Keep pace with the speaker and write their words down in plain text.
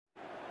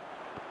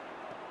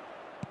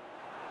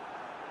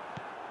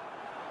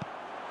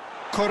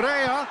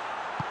Korea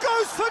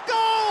goes for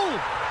goal!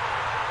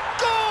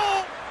 Goal!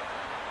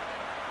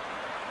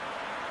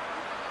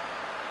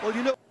 Well,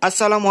 you know...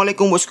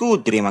 Assalamualaikum bosku,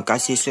 terima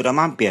kasih sudah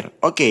mampir.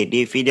 Oke,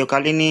 di video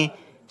kali ini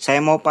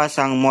saya mau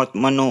pasang mod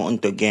menu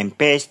untuk game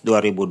PES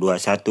 2021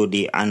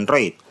 di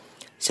Android.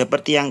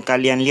 Seperti yang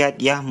kalian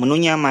lihat ya,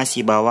 menunya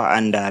masih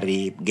bawaan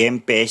dari game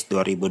PES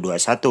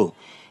 2021.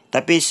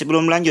 Tapi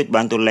sebelum lanjut,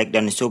 bantu like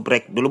dan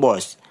subscribe dulu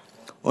bos.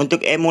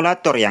 Untuk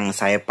emulator yang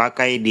saya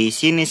pakai di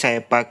sini,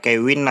 saya pakai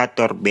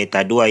Winlator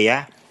Beta 2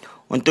 ya.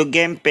 Untuk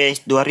game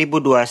PES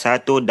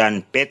 2021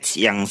 dan patch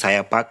yang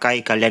saya pakai,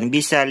 kalian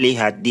bisa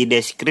lihat di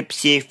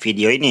deskripsi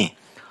video ini.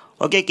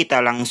 Oke, kita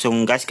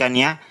langsung gaskan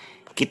ya.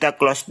 Kita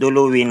close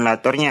dulu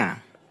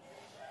Winlatornya.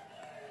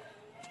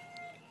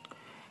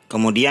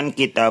 Kemudian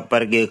kita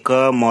pergi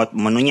ke mod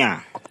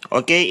menunya.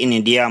 Oke, ini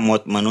dia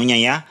mod menunya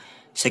ya.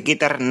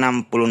 Sekitar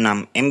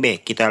 66 MB.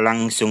 Kita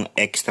langsung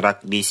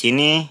ekstrak di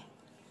sini.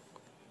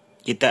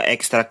 Kita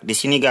ekstrak di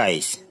sini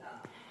guys.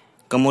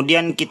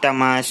 Kemudian kita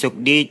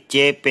masuk di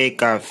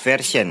CPK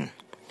version.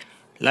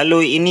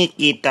 Lalu ini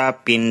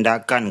kita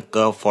pindahkan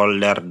ke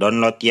folder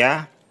download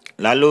ya.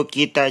 Lalu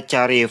kita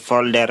cari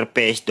folder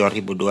PES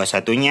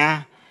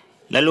 2021-nya.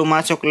 Lalu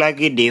masuk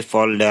lagi di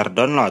folder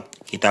download.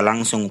 Kita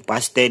langsung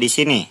paste di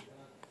sini.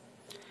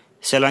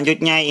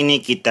 Selanjutnya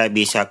ini kita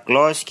bisa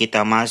close.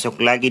 Kita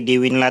masuk lagi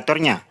di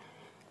Winlatornya.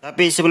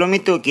 Tapi sebelum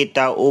itu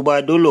kita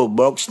ubah dulu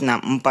box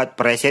 64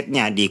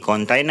 presetnya di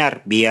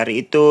kontainer biar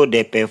itu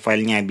DP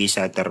filenya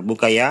bisa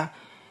terbuka ya.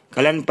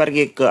 Kalian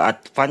pergi ke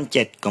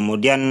advanced,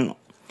 kemudian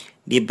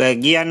di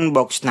bagian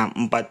box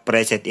 64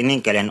 preset ini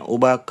kalian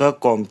ubah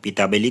ke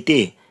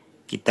compatibility.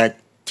 Kita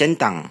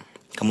centang.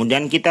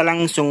 Kemudian kita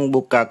langsung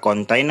buka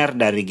kontainer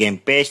dari game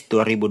PES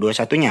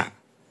 2021-nya.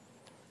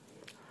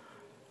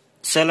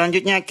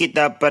 Selanjutnya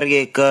kita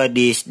pergi ke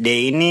disk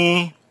D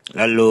ini.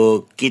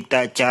 Lalu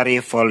kita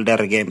cari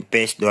folder game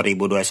PES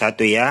 2021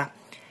 ya.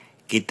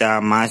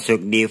 Kita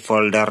masuk di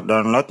folder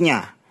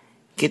downloadnya.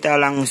 Kita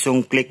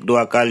langsung klik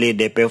 2 kali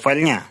DP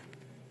filenya.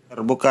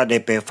 Terbuka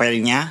DP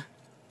filenya.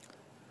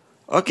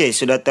 Oke,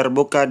 sudah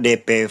terbuka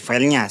DP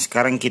filenya.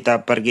 Sekarang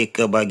kita pergi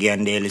ke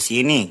bagian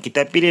DLC ini.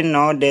 Kita pilih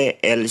no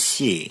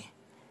DLC.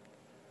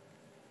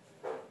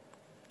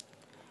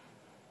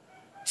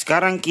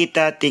 Sekarang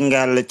kita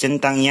tinggal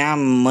centangnya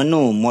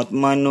mod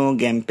menu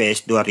game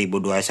PES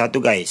 2021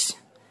 guys.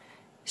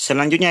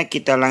 Selanjutnya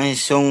kita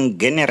langsung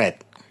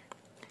generate.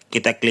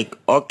 Kita klik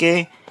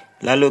OK.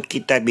 Lalu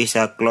kita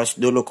bisa close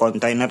dulu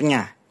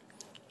kontainernya.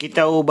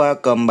 Kita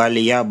ubah kembali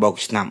ya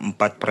box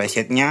 64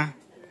 presetnya.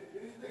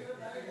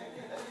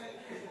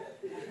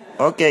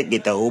 Oke,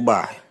 kita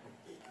ubah.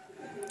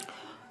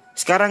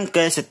 Sekarang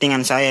ke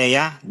settingan saya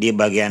ya. Di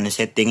bagian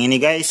setting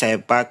ini guys,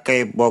 saya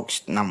pakai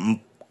box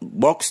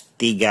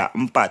 34.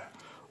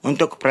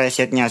 Untuk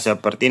presetnya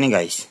seperti ini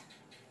guys.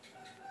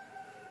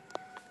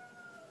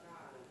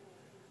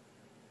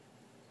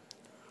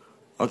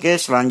 Oke,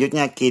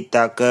 selanjutnya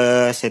kita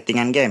ke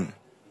settingan game.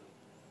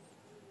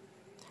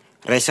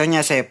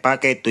 Resonya saya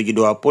pakai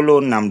 720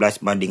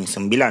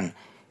 16:9.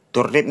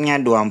 Turretnya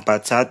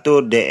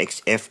 241,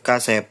 DXFK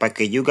saya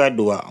pakai juga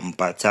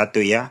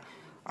 241 ya.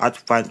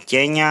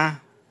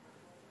 Advance-nya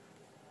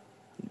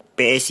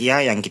PS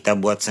ya yang kita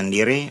buat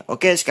sendiri.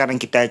 Oke, sekarang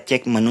kita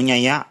cek menunya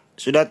ya.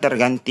 Sudah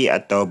terganti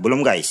atau belum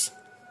guys?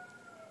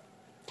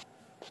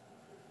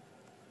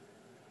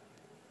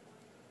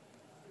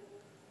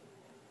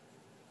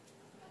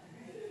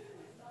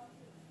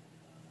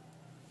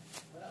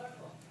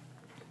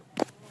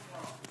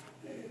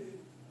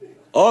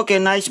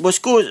 Oke, nice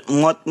bosku.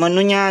 Mod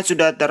menunya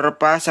sudah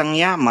terpasang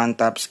ya.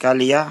 Mantap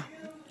sekali ya.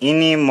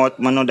 Ini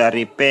mod menu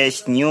dari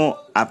PES New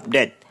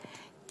Update.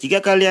 Jika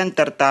kalian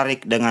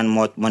tertarik dengan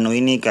mod menu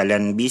ini,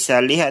 kalian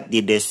bisa lihat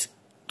di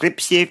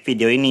deskripsi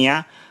video ini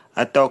ya.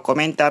 Atau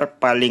komentar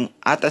paling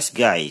atas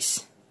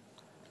guys.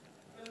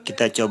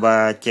 Kita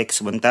coba cek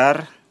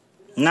sebentar.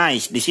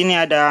 Nice, di sini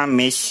ada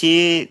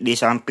Messi, di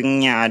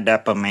sampingnya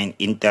ada pemain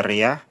Inter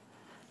ya.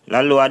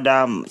 Lalu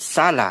ada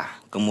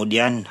Salah,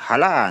 kemudian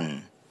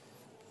Haaland.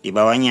 Di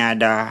bawahnya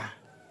ada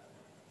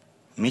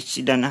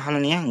Messi dan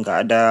Haaland ya, nggak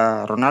ada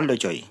Ronaldo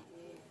coy.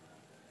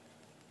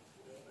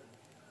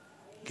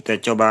 Kita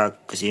coba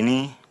ke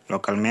sini,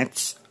 local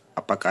match,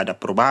 apakah ada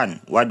perubahan?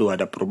 Waduh,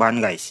 ada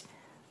perubahan guys.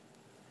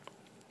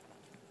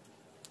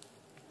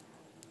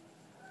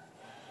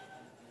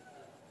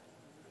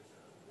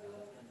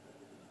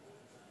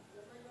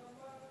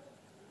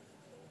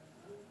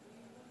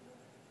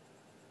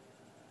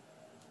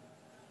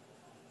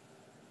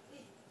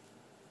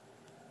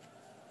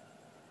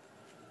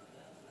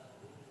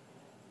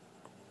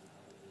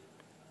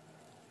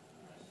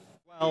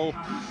 Well,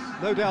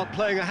 no doubt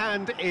playing a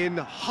hand in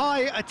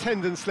high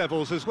attendance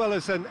levels as well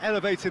as an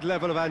elevated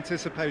level of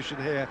anticipation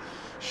here.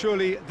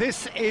 Surely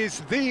this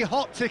is the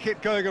hot ticket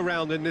going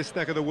around in this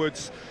neck of the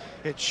woods.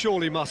 It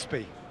surely must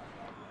be.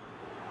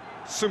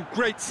 Some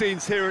great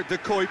scenes here at De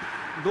Kuip,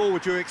 nor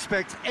would you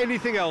expect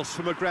anything else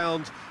from a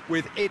ground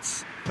with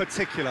its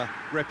particular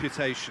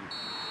reputation.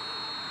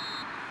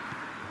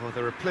 Well,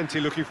 there are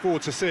plenty looking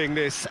forward to seeing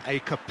this, a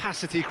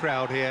capacity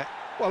crowd here.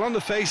 Well, on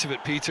the face of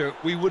it, Peter,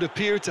 we would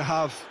appear to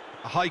have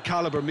a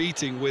high-caliber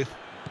meeting with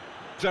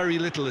very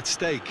little at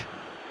stake.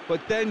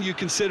 But then you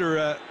consider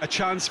a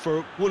chance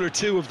for one or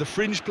two of the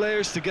fringe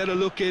players to get a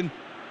look in,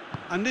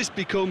 and this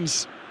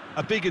becomes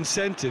a big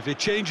incentive. It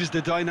changes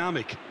the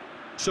dynamic.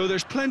 So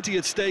there's plenty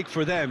at stake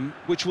for them,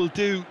 which will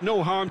do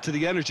no harm to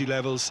the energy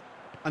levels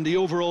and the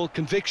overall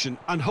conviction,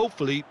 and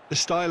hopefully the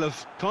style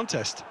of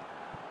contest.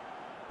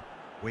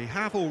 We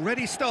have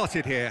already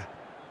started here.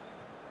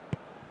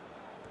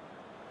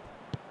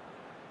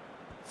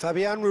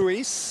 Fabian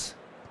Ruiz.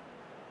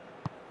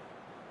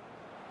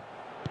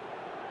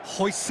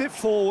 Hoists it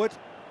forward.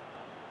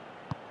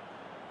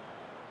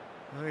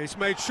 He's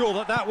made sure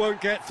that that won't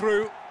get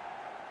through.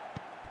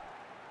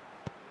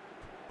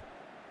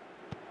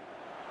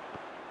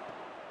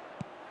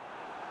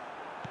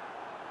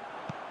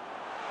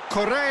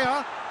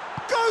 Correa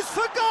goes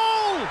for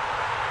goal!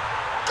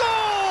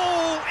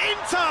 Goal!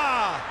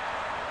 Inter!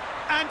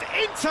 And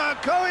Inter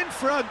go in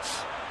front.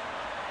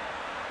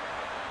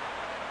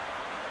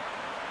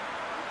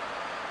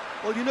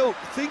 Well, you know,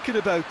 thinking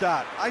about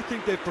that, I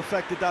think they've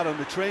perfected that on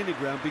the training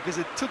ground, because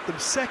it took them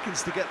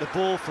seconds to get the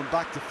ball from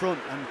back to front,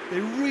 and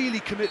they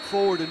really commit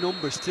forward in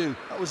numbers too.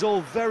 That was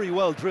all very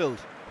well drilled.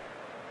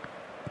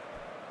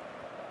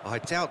 I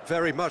doubt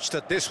very much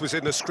that this was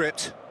in the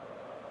script.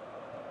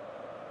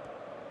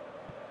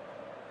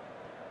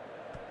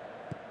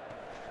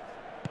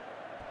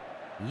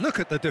 Look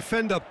at the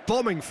defender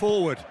bombing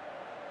forward.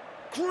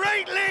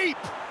 Great leap!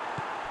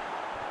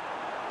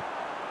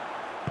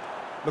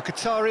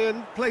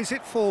 Mkhitaryan plays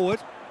it forward.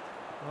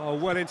 Oh,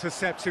 well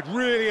intercepted,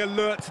 really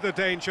alert to the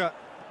danger.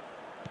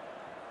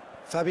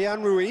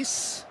 Fabian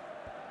Ruiz.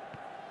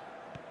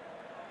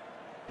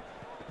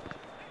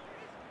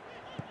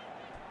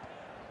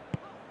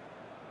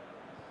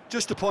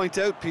 Just to point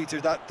out, Peter,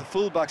 that the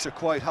fullbacks are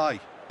quite high.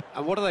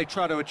 And what do they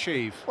try to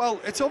achieve?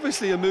 Well, it's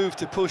obviously a move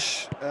to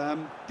push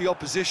the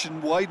opposition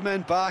wide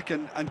men back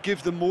and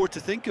give them more to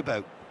think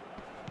about.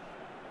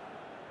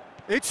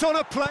 It's on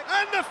a play,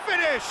 and the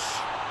finish!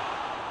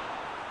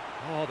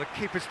 Oh, the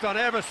keeper's done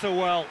ever so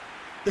well.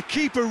 The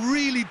keeper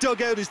really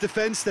dug out his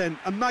defence then,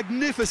 a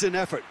magnificent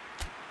effort.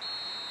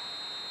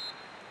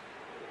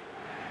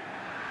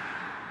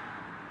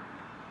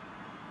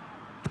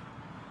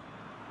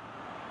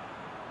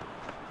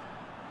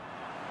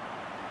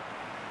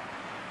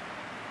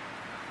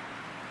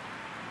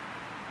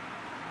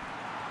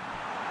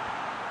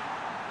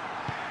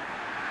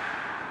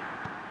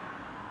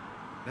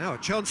 Now a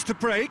chance to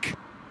break.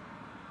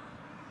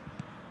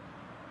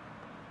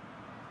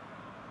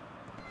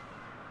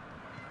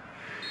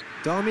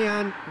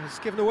 Darmian has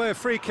given away a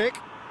free kick.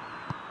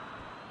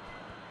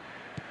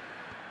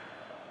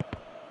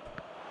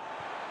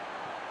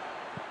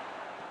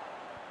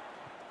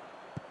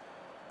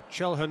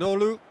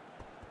 Chalhanoglu,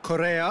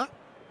 Correa.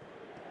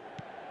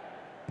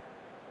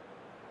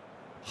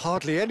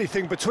 Hardly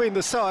anything between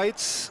the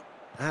sides,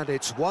 and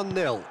it's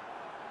 1-0.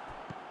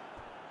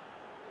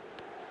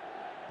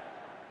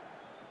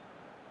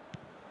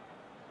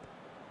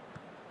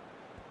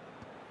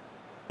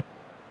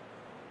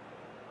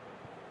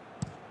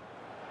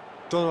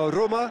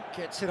 Donnarumma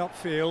gets it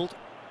upfield.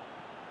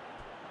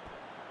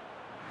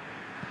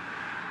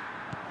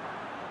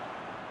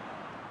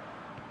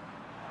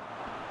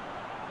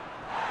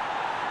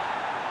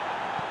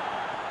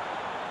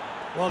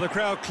 Well, the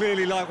crowd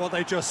clearly like what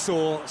they just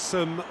saw.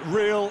 Some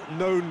real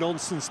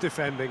no-nonsense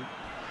defending.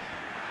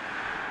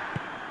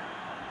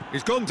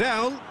 He's gone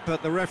down,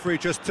 but the referee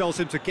just tells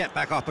him to get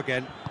back up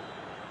again.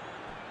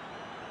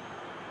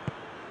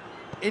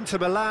 Inter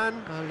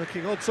Milan are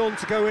looking odds-on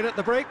to go in at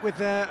the break with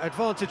their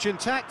advantage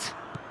intact.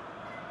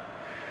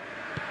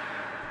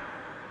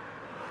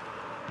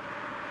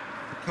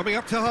 Coming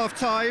up to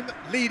half-time,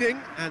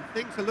 leading, and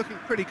things are looking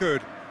pretty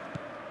good.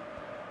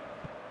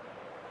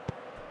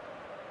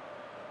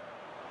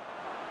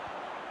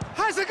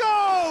 Has a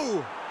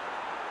go!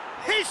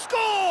 He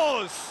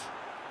scores!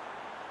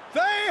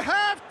 They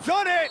have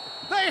done it!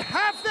 They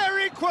have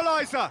their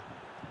equaliser!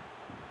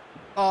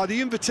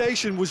 The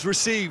invitation was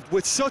received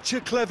with such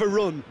a clever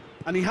run,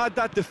 and he had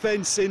that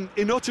defence in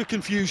utter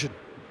confusion.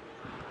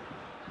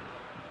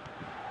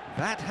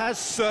 That has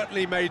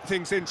certainly made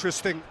things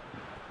interesting.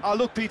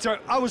 Look, Peter,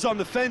 I was on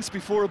the fence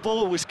before a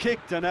ball was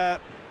kicked, and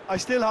I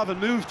still haven't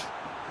moved.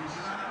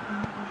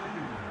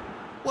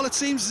 Well, it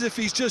seems as if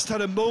he's just had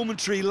a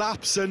momentary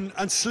lapse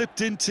and slipped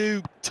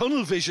into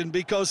tunnel vision,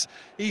 because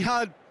he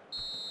had...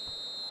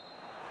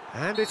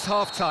 And it's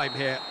half-time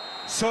here.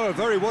 So, a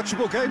very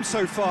watchable game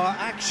so far.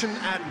 Action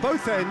at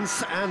both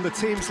ends and the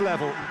team's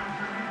level.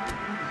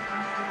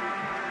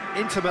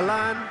 Inter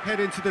Milan head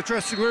into the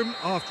dressing room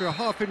after a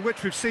half in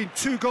which we've seen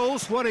 2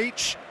 goals, 1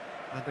 each,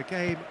 and the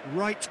game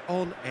right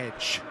on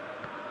edge.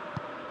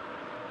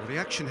 Well, the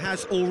action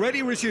has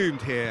already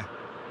resumed here.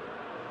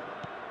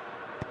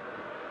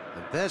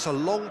 And there's a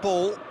long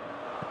ball.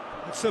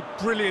 It's a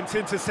brilliant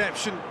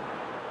interception.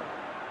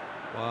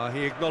 Well,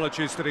 he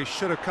acknowledges that he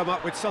should have come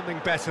up with something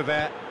better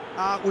there.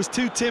 Was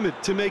too timid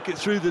to make it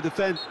through the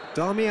defence.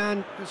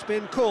 Darmian has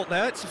been caught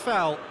there, it's a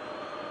foul.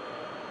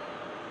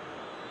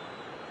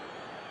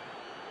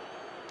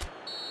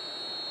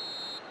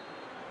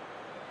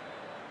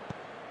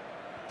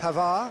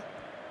 Pavard.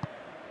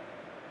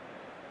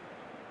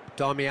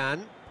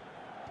 Darmian.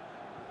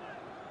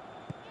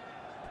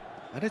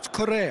 And it's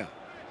Correa.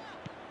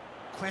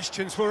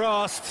 Questions were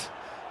asked,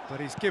 but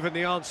he's given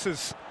the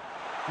answers.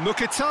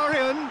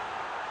 Mkhitaryan.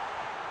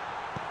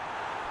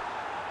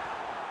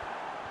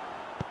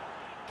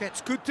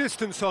 Gets good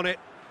distance on it.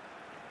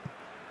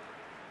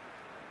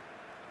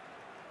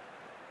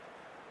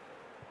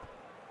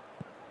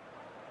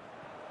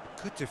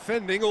 Good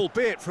defending,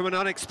 albeit from an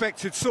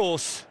unexpected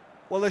source.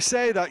 Well, they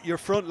say that your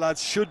front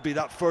lads should be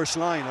that first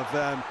line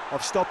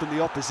of stopping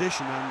the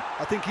opposition, and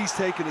I think he's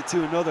taken it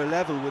to another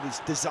level with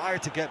his desire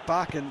to get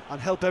back and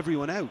help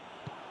everyone out.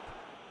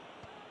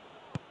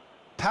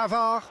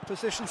 Pavard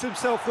positions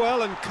himself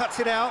well and cuts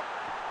it out.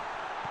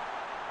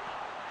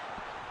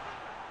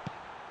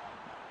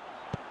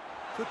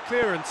 Good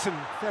clearance and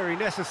very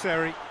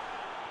necessary.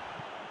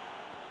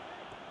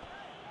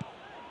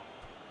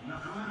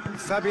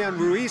 Fabian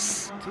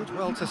Ruiz did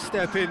well to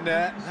step in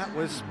there. That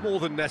was more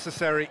than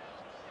necessary.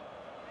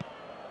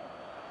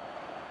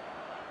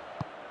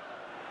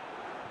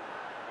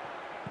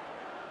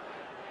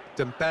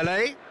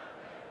 Dembele.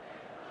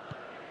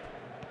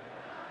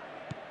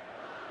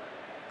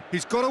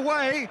 He's got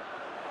away.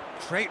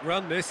 Great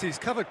run this, he's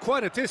covered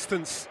quite a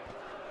distance.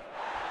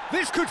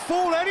 This could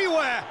fall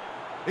anywhere.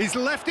 He's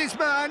left his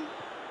man.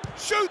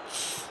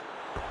 Shoots!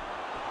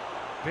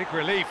 Big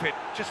relief, it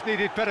just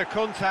needed better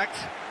contact.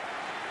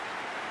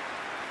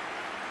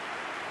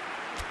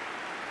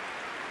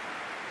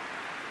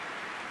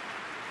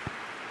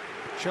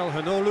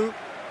 Çalhanoğlu.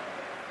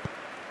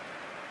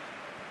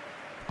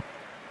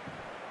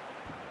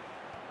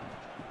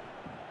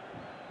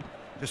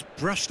 Just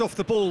brushed off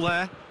the ball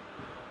there.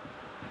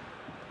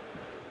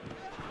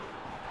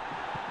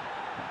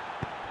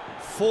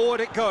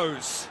 Forward it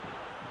goes.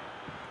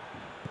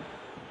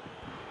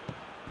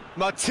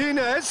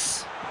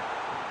 Martinez.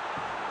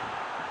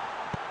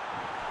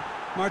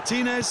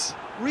 Martinez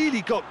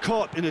really got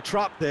caught in a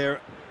trap there,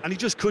 and he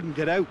just couldn't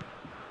get out.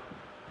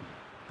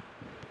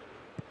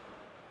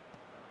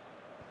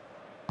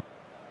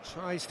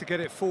 Tries to get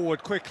it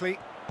forward quickly.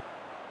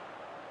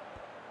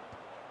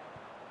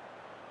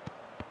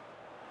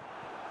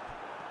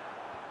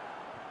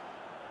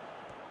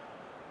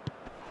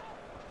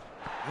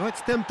 Oh,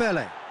 it's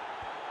Dembele.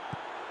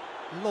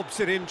 Lobs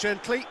it in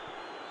gently.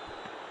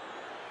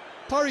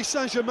 Paris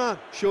Saint-Germain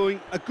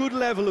showing a good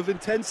level of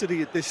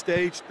intensity at this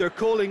stage. They're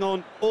calling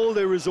on all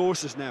their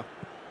resources now.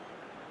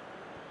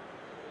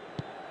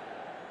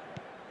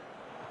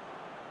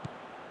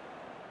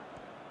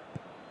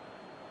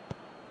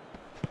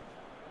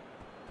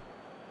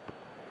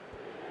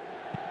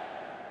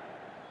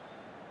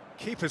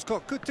 Keeper's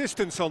got good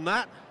distance on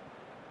that.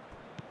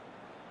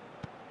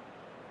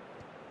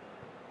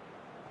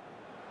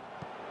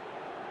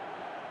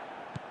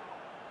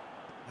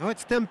 Now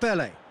it's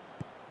Dembele.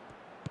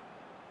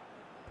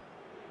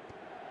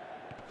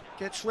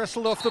 Gets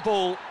wrestled off the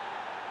ball.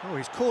 Oh,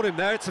 he's caught him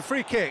there, it's a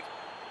free kick.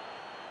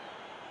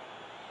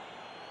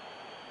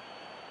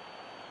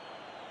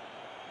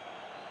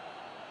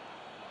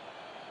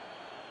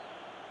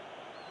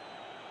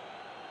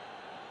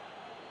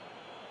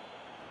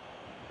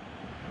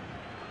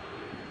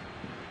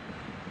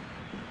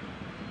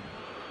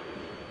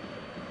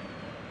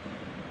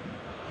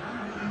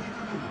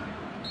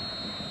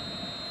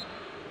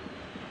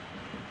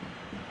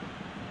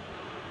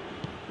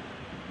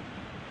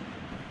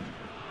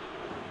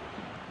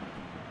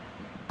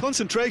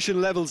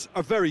 Concentration levels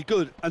are very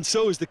good, and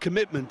so is the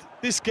commitment.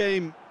 This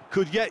game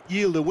could yet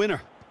yield a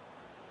winner.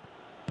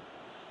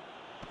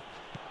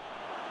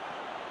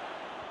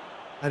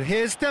 And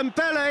here's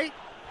Dembele.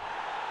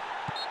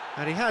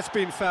 And he has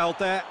been fouled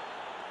there.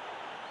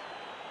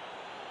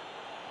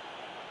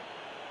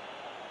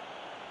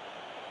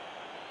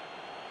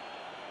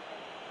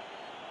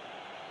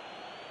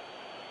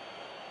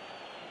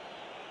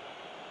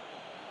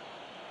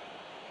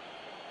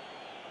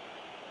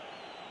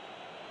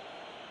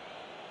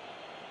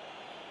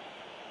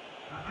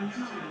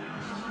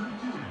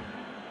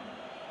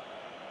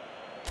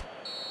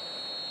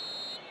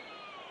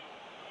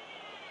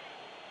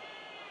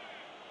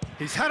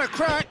 He's had a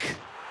crack.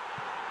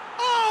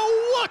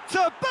 Oh, what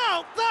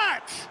about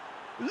that?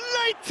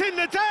 Late in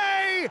the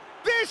day,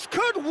 this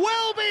could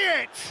well be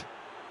it.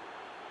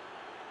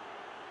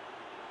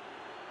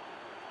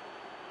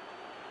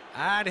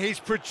 And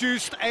he's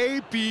produced a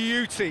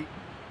beauty.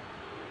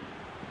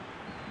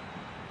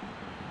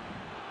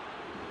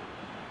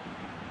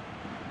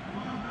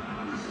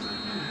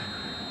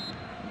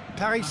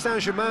 Paris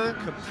Saint-Germain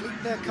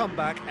complete their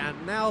comeback,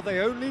 and now they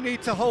only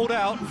need to hold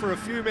out for a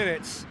few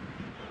minutes.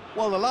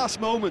 Well, the last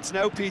moments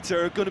now,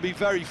 Peter, are going to be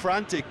very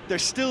frantic.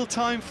 There's still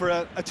time for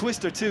a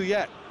twist or two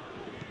yet.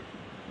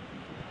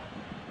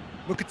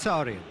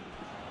 Mkhitaryan.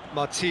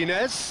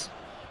 Martinez,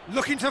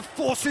 looking to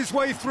force his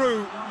way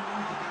through.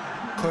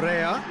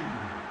 Correa.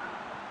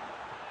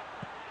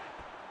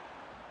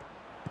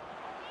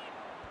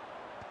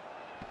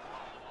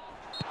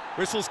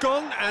 Whistle's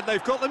gone, and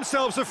they've got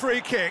themselves a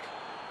free kick.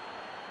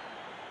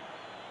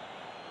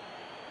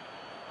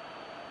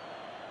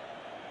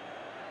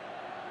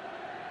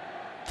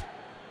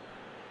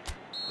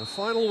 The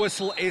final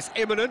whistle is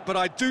imminent, but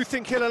I do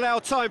think he'll allow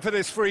time for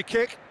this free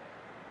kick.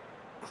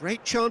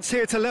 Great chance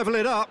here to level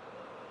it up.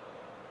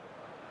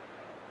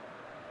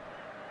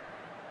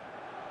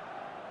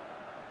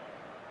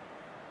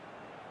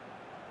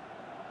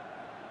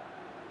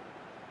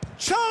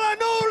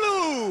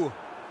 Çalhanoğlu!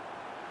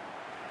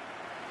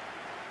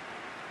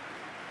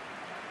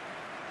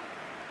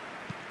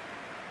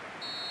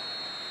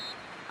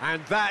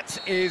 And that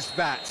is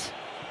that.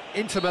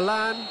 Inter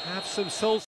Milan have some soul